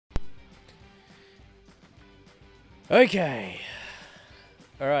Okay.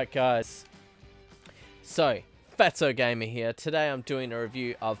 Alright guys. So, FatsoGamer here. Today I'm doing a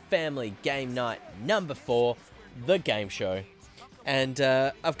review of Family Game Night number 4, the game show. And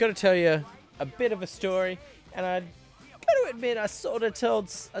I've got to tell you a bit of a story, and I've got to admit I sort of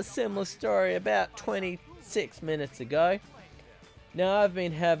told a similar story about 26 minutes ago. Now I've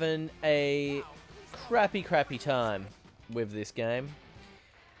been having a crappy time with this game.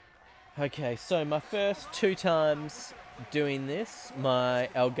 Okay, so my first 2 times doing this, my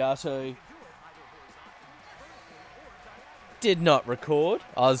Elgato did not record.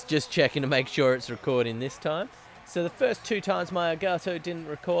 I was just checking to make sure it's recording this time. So the first 2 times my Elgato didn't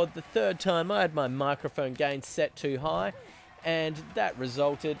record. The third time I had my microphone gain set too high, and that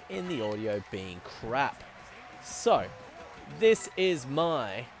resulted in the audio being crap. So, this is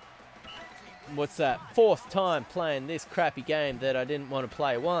my, what's that, 4th time playing this crappy game that I didn't want to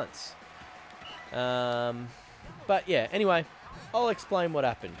play once. But yeah, anyway, I'll explain what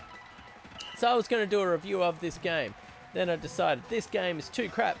happened. So I was going to do a review of this game. Then I decided this game is too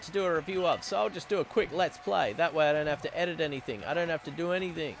crap to do a review of, so I'll just do a quick let's play. That way I don't have to edit anything. I don't have to do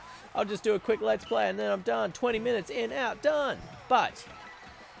anything. I'll just do a quick let's play and then I'm done. 20 minutes in, out, done. But,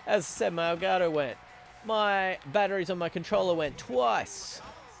 as I said, my Elgato went. My batteries on my controller went twice.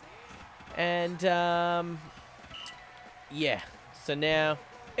 And, yeah. So now,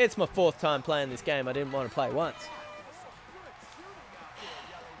 it's my 4th time playing this game. I didn't want to play once.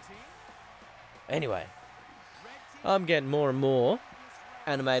 Anyway, I'm getting more and more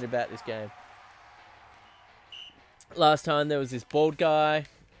animated about this game. Last time there was this bald guy.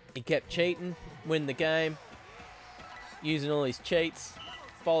 He kept cheating, win the game, using all his cheats.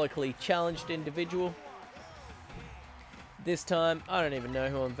 Follically challenged individual. This time, I don't even know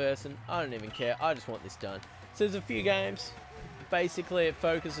who I'm versing. I don't even care. I just want this done. So there's a few games. Basically, it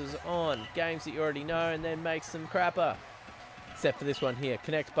focuses on games that you already know and then makes them crapper. Except for this one here,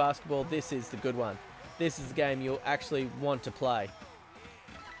 Connect Basketball. This is the good one. This is the game you'll actually want to play.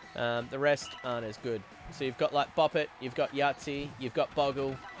 The rest aren't as good. So you've got like Bop It, you've got Yahtzee, you've got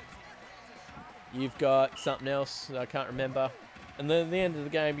Boggle, you've got something else that I can't remember. And then at the end of the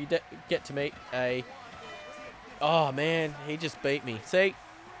game, you get to meet a... Oh man, he just beat me. See,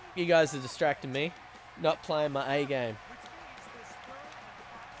 you guys are distracting me. Not playing my A game.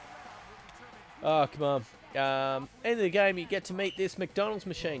 Oh, come on. End of the game, you get to meet this McDonald's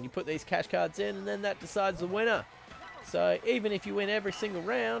machine. You put these cash cards in, and then that decides the winner. So, even if you win every single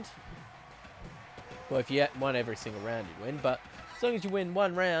round... Well, if you won every single round, you'd win. But as long as you win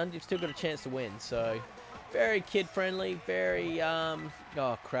one round, you've still got a chance to win. So, very kid-friendly, very...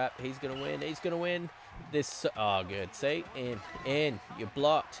 Oh, crap. He's going to win. He's going to win. This... Oh, good. See? In. You're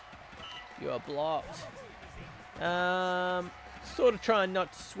blocked. You are blocked. Sort of trying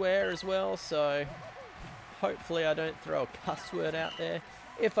not to swear as well, so... Hopefully I don't throw a cuss word out there.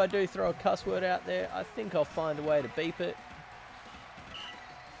 If I do throw a cuss word out there, I think I'll find a way to beep it.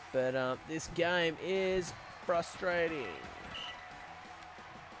 But this game is frustrating.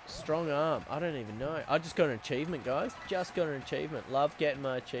 Strong arm. I don't even know. I just got an achievement, guys. Just got an achievement. Love getting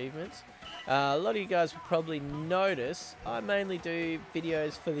my achievements. A lot of you guys will probably notice I mainly do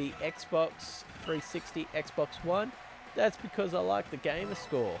videos for the Xbox 360, Xbox One. That's because I like the gamer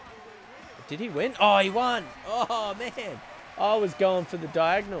score. Did he win? Oh, he won! Oh, man! I was going for the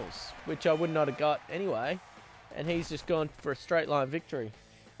diagonals, which I would not have got anyway. And he's just gone for a straight line victory.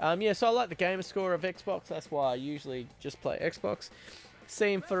 Yeah, so I like the gamer score of Xbox. That's why I usually just play Xbox.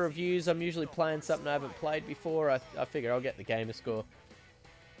 Seeing for reviews, I'm usually playing something I haven't played before. I figure I'll get the gamer score.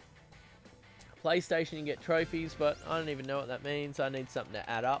 PlayStation, you get trophies, but I don't even know what that means. I need something to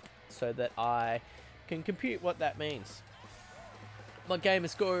add up so that I can compute what that means. My gamer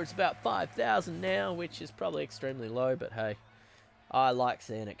score is about 5,000 now, which is probably extremely low, but hey, I like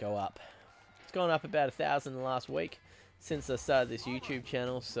seeing it go up. It's gone up about 1,000 in the last week since I started this YouTube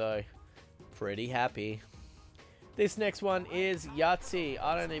channel, so pretty happy. This next one is Yahtzee.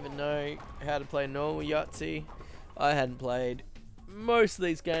 I don't even know how to play normal Yahtzee. I hadn't played most of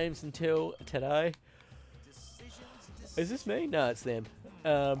these games until today. Is this me? No, it's them.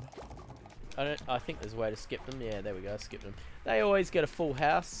 I think there's a way to skip them. Yeah, there we go. Skip them. They always get a full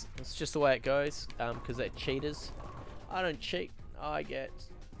house. It's just the way it goes. Because they're cheaters. I don't cheat. I get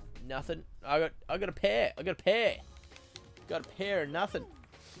nothing. I got a pair. I got a pair. Got a pair of nothing.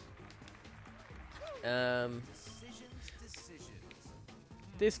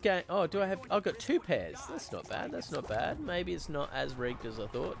 This game. Oh, do I have? I've got 2 pairs. That's not bad. That's not bad. Maybe it's not as rigged as I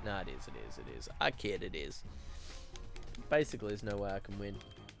thought. No, it is. It is. It is. I kid. It is. Basically, there's no way I can win.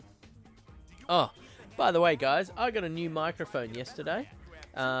 Oh, by the way, guys, I got a new microphone yesterday.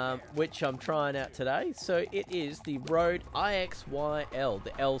 which I'm trying out today. So it is the Rode IXYL,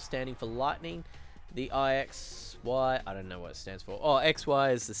 the L standing for lightning, the IXY, I don't know what it stands for. Oh,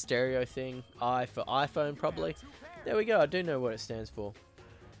 XY is the stereo thing, I for iPhone probably. There we go, I do know what it stands for.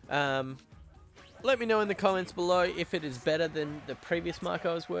 Let me know in the comments below if it is better than the previous mic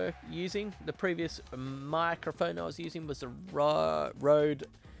I was using. The previous microphone I was using was the Rode,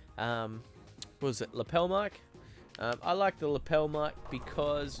 what was it, lapel mic. I like the lapel mic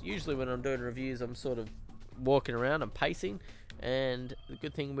because usually when I'm doing reviews I'm sort of walking around, I'm pacing, and the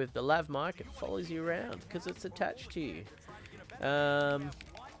good thing with the lav mic, it follows you around because it's attached to you.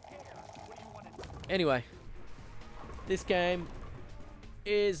 Anyway, this game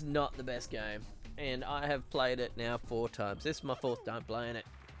is not the best game, and I have played it now 4 times. This is my 4th time playing it,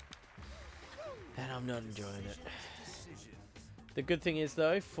 and I'm not enjoying it. The good thing is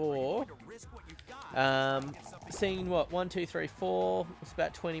though, for seeing what 1, 2, 3, 4, it's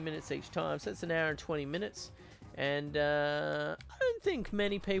about 20 minutes each time, so it's an hour and 20 minutes, and I don't think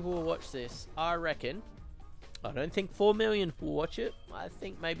many people will watch this. I don't think 4 million will watch it. I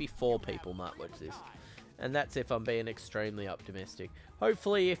think maybe 4 people might watch this, and that's if I'm being extremely optimistic.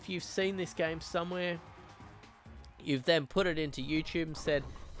 Hopefully if you've seen this game somewhere, you've then put it into YouTube and said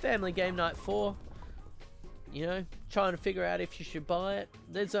Family Game Night 4, you know, trying to figure out if you should buy it.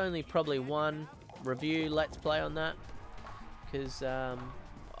 There's only probably 1 review let's play on that, because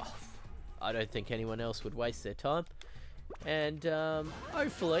I don't think anyone else would waste their time, and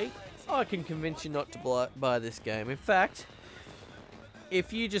hopefully I can convince you not to buy this game. In fact,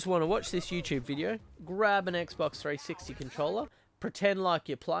 if you just want to watch this YouTube video, grab an Xbox 360 controller, pretend like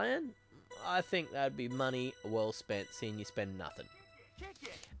you're playing. I think that'd be money well spent, seeing you spend nothing.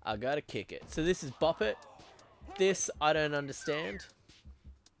 I gotta kick it. So this is Bop It. This I don't understand.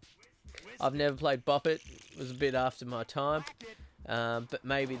 I've never played Bop It. It was a bit after my time, but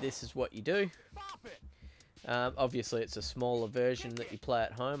maybe this is what you do. Obviously it's a smaller version that you play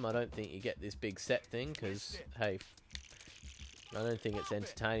at home. I don't think you get this big set thing, because hey, I don't think it's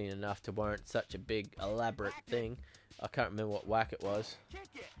entertaining enough to warrant such a big elaborate thing. I can't remember what whack it was.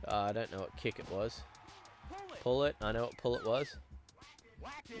 I don't know what kick it was. Pull it, I know what pull it was.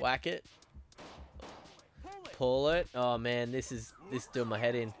 Whack it. Pull it. Oh man, this is doing my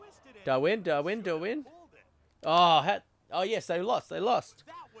head in. Do I win? Do I win? Do I win? Oh, oh yes, they lost. They lost.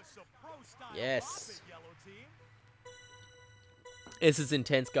 Yes. This is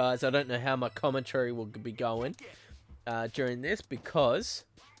intense, guys. I don't know how my commentary will be going during this, because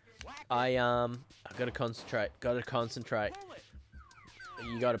I gotta concentrate. Gotta concentrate.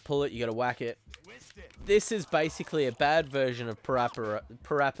 You gotta pull it. You gotta whack it. This is basically a bad version of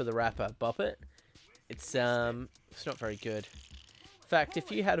Parappa the Rapper. Bop It. It's not very good. In fact,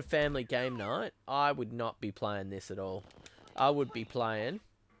 if you had a family game night, I would not be playing this at all. I would be playing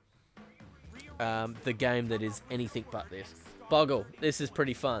the game that is anything but this. Boggle. This is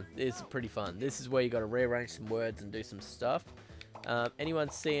pretty fun. This is pretty fun. This is where you got to rearrange some words and do some stuff. Anyone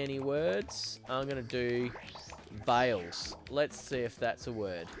see any words? I'm going to do veils. Let's see if that's a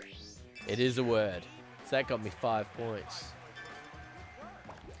word. It is a word. So that got me 5 points.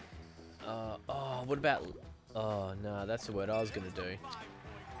 Oh, what about... Oh, no, that's the word I was going to do.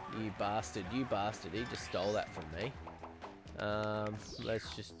 You bastard. You bastard. He just stole that from me.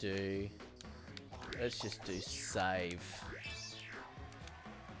 Let's just do save.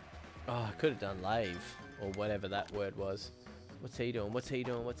 Oh, I could have done lave, or whatever that word was. What's he doing? What's he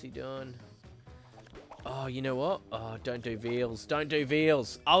doing? What's he doing? Oh, you know what? Oh, don't do veals. Don't do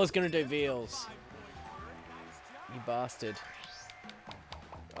veals. I was going to do veals. You bastard.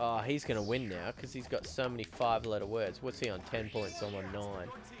 Oh, he's going to win now, because he's got so many 5-letter words. What's he on? 10 points. I'm on 9.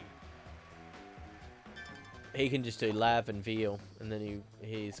 He can just do lav and veal, and then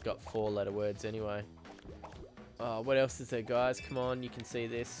he's got 4-letter words anyway. Oh, what else is there, guys? Come on, you can see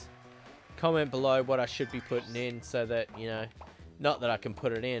this. Comment below what I should be putting in, so that, you know, not that I can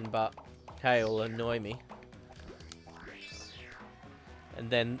put it in, but hey, it'll annoy me. And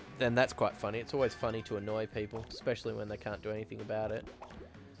then that's quite funny. It's always funny to annoy people, especially when they can't do anything about it.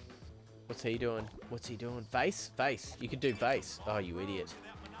 What's he doing? What's he doing? Vase? Vase. You could do vase. Oh, you idiot.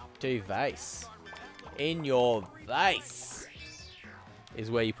 Do vase. In your vase is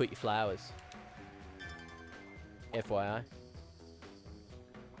where you put your flowers. FYI.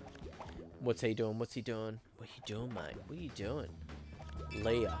 What's he doing? What's he doing? What are you doing, mate? What are you doing?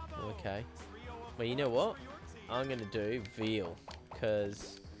 Leah. Okay. Well, you know what? I'm going to do veal,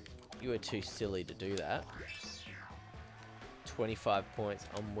 because you were too silly to do that. 25 points.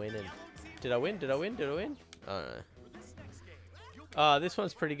 I'm winning. Did I win? Did I win? Did I win? I don't know. Oh, this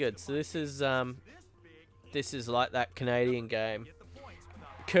one's pretty good. So this is like that Canadian game.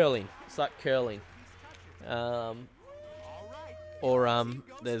 curling. It's like curling. Or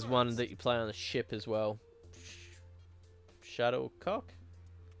there's one that you play on the ship as well. Shuttlecock?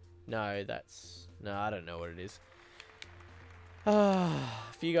 No, I don't know what it is.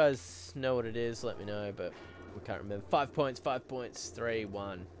 If you guys know what it is, let me know, but we can't remember. 5 points, 5 points, 3,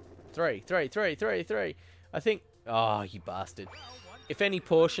 1. 3. I think, oh, you bastard. If any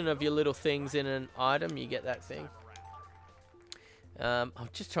portion of your little thing's in an item, you get that thing. I'm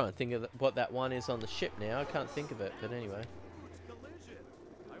just trying to think of what that one is on the ship now. I can't think of it, but anyway.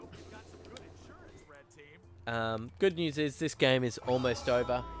 Good news is this game is almost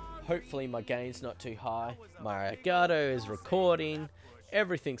over. Hopefully my gain's not too high. My Elgato is recording.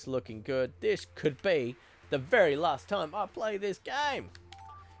 Everything's looking good. This could be the very last time I play this game.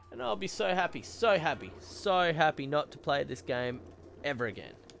 And I'll be so happy, so happy, so happy not to play this game ever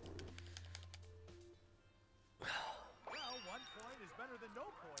again.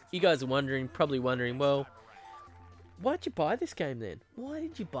 You guys are probably wondering, well, why'd you buy this game then? Why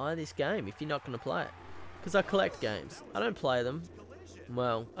did you buy this game if you're not going to play it? Because I collect games. I don't play them.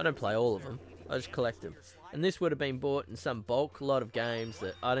 Well, I don't play all of them. I just collect them. And this would have been bought in some bulk lot of games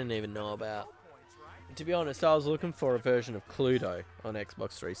that I didn't even know about. And to be honest, I was looking for a version of Cluedo on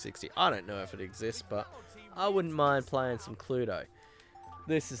Xbox 360. I don't know if it exists, but I wouldn't mind playing some Cluedo.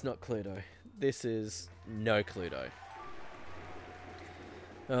 This is not Cluedo. This is no Cluedo.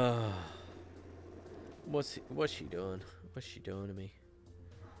 Oh. What's she doing? What's she doing to me?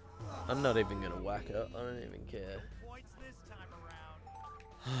 I'm not even gonna whack her. I don't even care.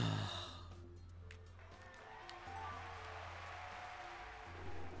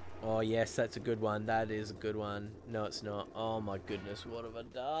 Oh yes, that's a good one. That is a good one. No, it's not. Oh my goodness, what have I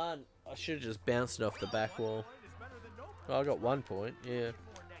done? I should have just bounced it off the back wall. Oh, I got 1 point. Yeah.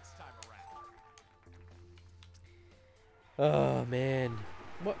 Oh man,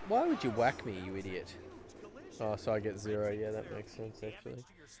 why would you whack me, you idiot? Oh, so I get 0. Yeah, that makes sense actually.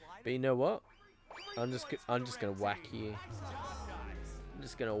 But you know what? I'm just gonna whack you. I'm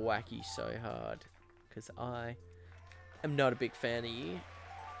just gonna whack you so hard, because I am not a big fan of you.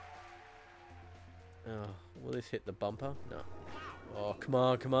 Oh, will this hit the bumper? No. Oh, come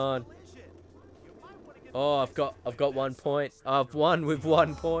on, come on. Oh, I've got 1 point. I've won with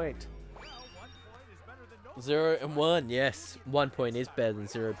 1 point. 0 and 1. Yes, 1 point is better than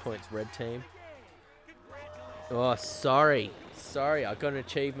 0 points, red team. Oh, sorry. Sorry, I got an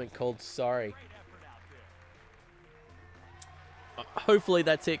achievement called sorry. Hopefully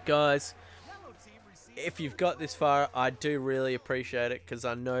that's it, guys. If you've got this far, I do really appreciate it, because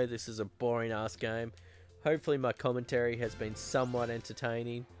I know this is a boring ass game. Hopefully my commentary has been somewhat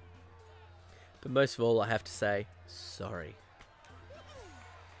entertaining. But most of all, I have to say, sorry.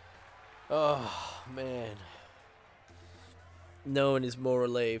 Oh, man. No one is more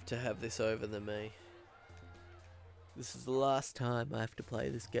relieved to have this over than me. This is the last time I have to play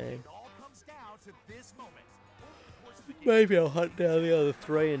this game. Maybe I'll hunt down the other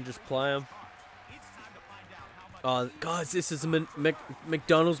 3 and just play them. Oh, guys, this is the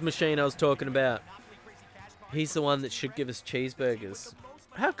McDonald's machine I was talking about. He's the one that should give us cheeseburgers.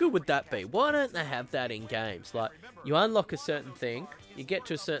 How good would that be? Why don't they have that in games? Like, you unlock a certain thing, you get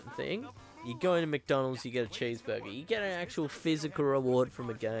to a certain thing, you go into McDonald's, you get a cheeseburger. You get an actual physical reward from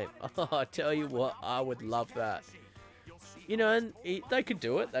a game. Oh, I tell you what, I would love that. You know, and they could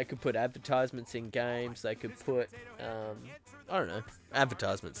do it. They could put advertisements in games. They could put, I don't know,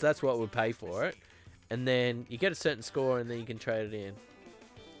 advertisements. That's what would pay for it. And then you get a certain score and then you can trade it in.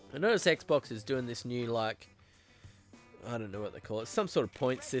 I notice Xbox is doing this new, like, I don't know what they call it. Some sort of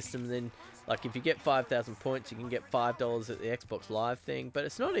point system. Then, like, if you get 5,000 points, you can get $5 at the Xbox Live thing. But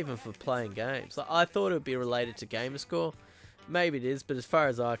it's not even for playing games. Like, I thought it would be related to Gamerscore. Maybe it is, but as far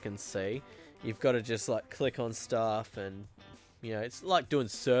as I can see, you've got to just, like, click on stuff and, you know, it's like doing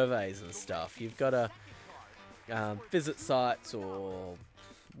surveys and stuff. You've got to visit sites or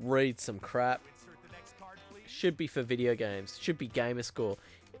read some crap. Should be for video games. Should be Gamerscore.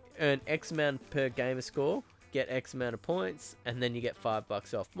 Earn X amount per Gamerscore, get X amount of points, and then you get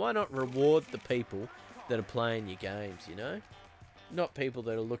 $5 off. Why not reward the people that are playing your games, you know? Not people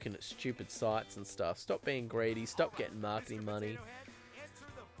that are looking at stupid sites and stuff. Stop being greedy. Stop getting marketing money.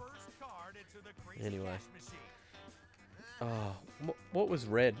 Anyway. Oh, what was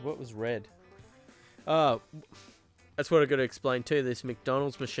red? What was red? Oh, that's what I got to explain too, this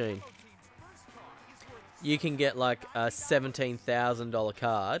McDonald's machine. You can get like a $17,000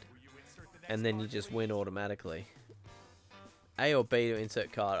 card, and then you just win automatically. A or B to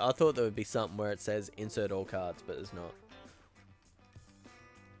insert card. I thought there would be something where it says insert all cards, but there's not.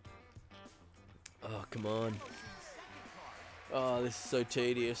 Oh, come on. Oh, this is so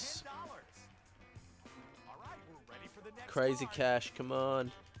tedious. Crazy cash, come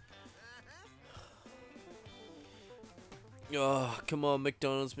on. Oh, come on,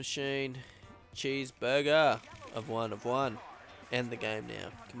 McDonald's machine. Cheeseburger. I've won. End the game now.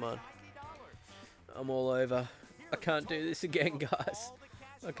 Come on. I'm all over. I can't do this again, guys.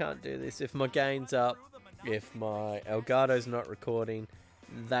 I can't do this. If my gain's up, if my Elgato's not recording,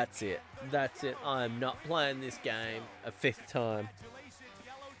 that's it. That's it. I'm not playing this game a 5th time.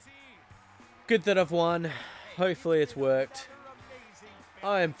 Good that I've won. Hopefully it's worked.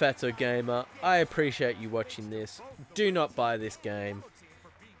 I am FatsoGamer. I appreciate you watching this. Do not buy this game.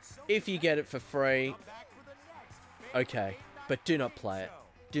 If you get it for free, okay, but do not play it.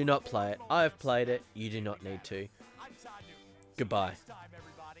 Do not play it. I have played it. You do not need to. Goodbye.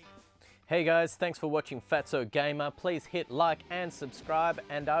 Hey guys, thanks for watching FatsoGamer. Please hit like and subscribe,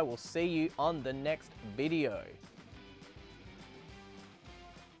 and I will see you on the next video.